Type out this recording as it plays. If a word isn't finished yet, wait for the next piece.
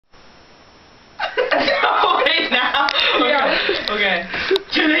Okay.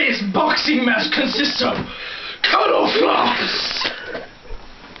 Today's boxing match consists of cuddle flops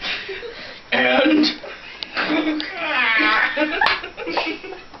and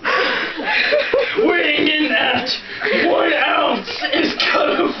weighing in at 1 ounce is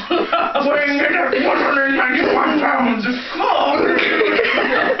cuddle flops. Weighing in at 191 pounds is Claude.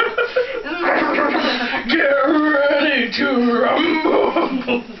 Get ready to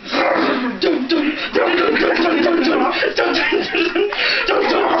rumble. Dun, dun, dun, dun, dun, dun, dun, dun, dun,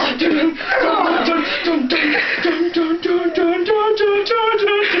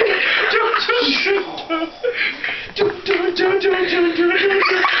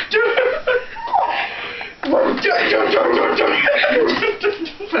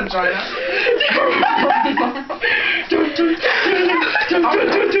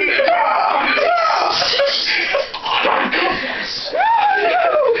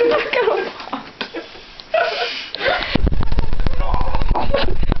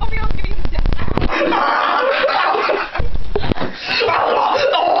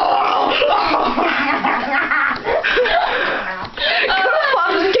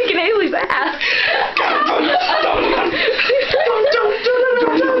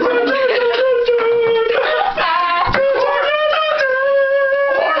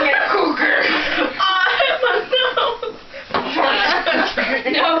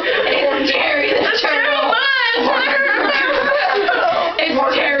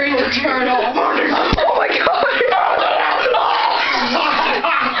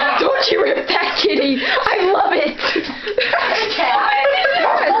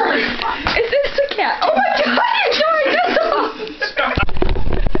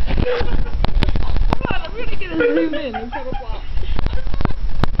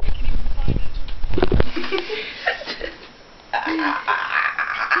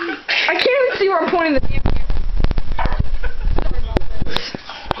 I can't even see where I'm pointing the camera.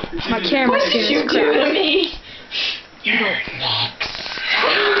 My camera's What did you do to me? You're next. Oh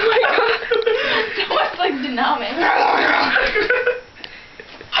my god. That was like dynamic.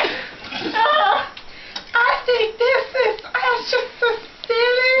 I think this is just so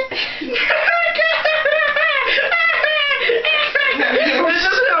silly. This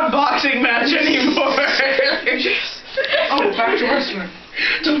isn't a boxing match anymore. Oh, back to wrestling.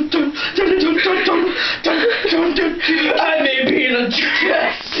 Dun, dun, dun, dun, dun, dun, dun, dun, dun. I may be in a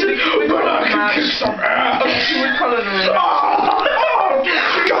dress, but I can kick some ass. You would call it a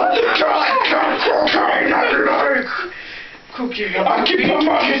Cookie, I keep my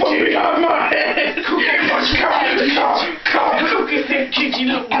foot behind my head. Cookie must come. Cookie think Kiki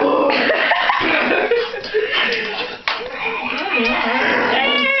look good.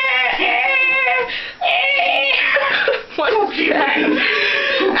 What is that?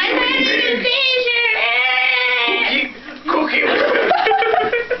 I'm having a seizure.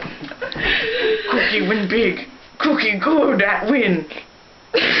 Cookie win big. Cookie good at win.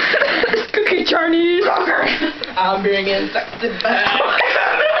 Cookie Chinese. I'm being infected back. Oh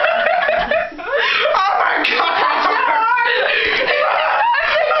my god!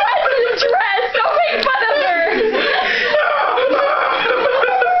 Dress. Don't make fun of her.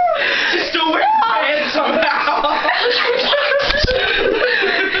 She's still wearing pants somehow.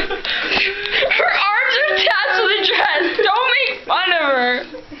 Her arms are attached to the dress. Don't make fun of her.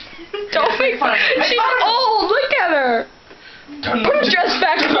 Don't make fun of her. She's old. Look at her. Put her dress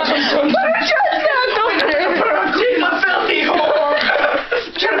back on. Put her dress back on. Put her on team, my filthy whore.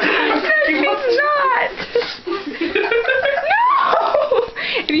 She's not. No.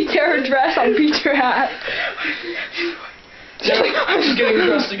 If you tear her dress, I'll beat your ass. I'm just getting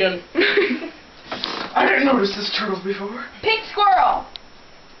dressed again. I didn't notice this turtle before. Pink squirrel.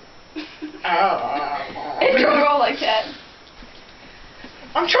 It don't roll like that.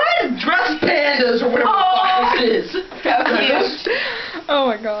 I'm trying to dress pandas or whatever the fuck this is. Oh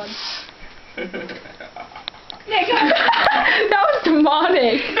my god. Nick, that was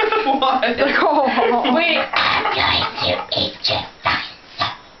demonic. What? Like, oh. wait. I'm going to eat your fucking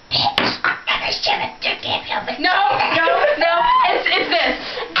bitch. I'm gonna shove it through your No. It's this.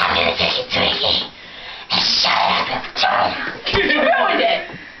 I'm gonna take it Twiggy and shove it up your throat. You ruined it.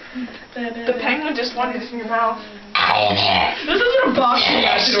 The penguin just wanted this in your mouth. I am here. This isn't a boxing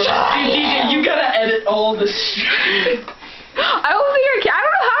match. DJ, you gotta edit all this shit. I don't think I can. I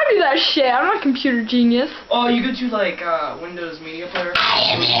don't know how to do that shit. I'm not a computer genius. Oh, you go to like Windows Media Player. I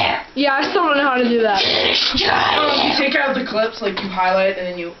am here. Yeah, I still don't know how to do that. You take out the clips, like you highlight and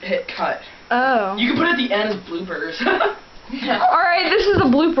then you hit cut. Oh. You can put it at the end as bloopers. Alright, this is a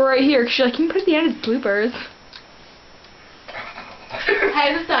blooper right here. Cause she's like, you can put it at the end as bloopers.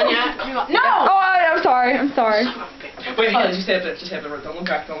 Hey, this done yet? No! Oh, I'm sorry. I'm sorry. But Wait, Haley, just stand there. Just stand there. Don't look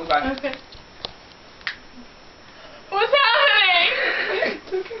back. Don't look back. Okay. What's happening?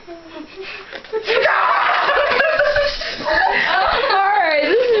 Alright,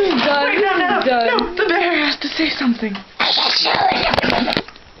 this is done. Wait, no, This is done. no, the bear has to say something.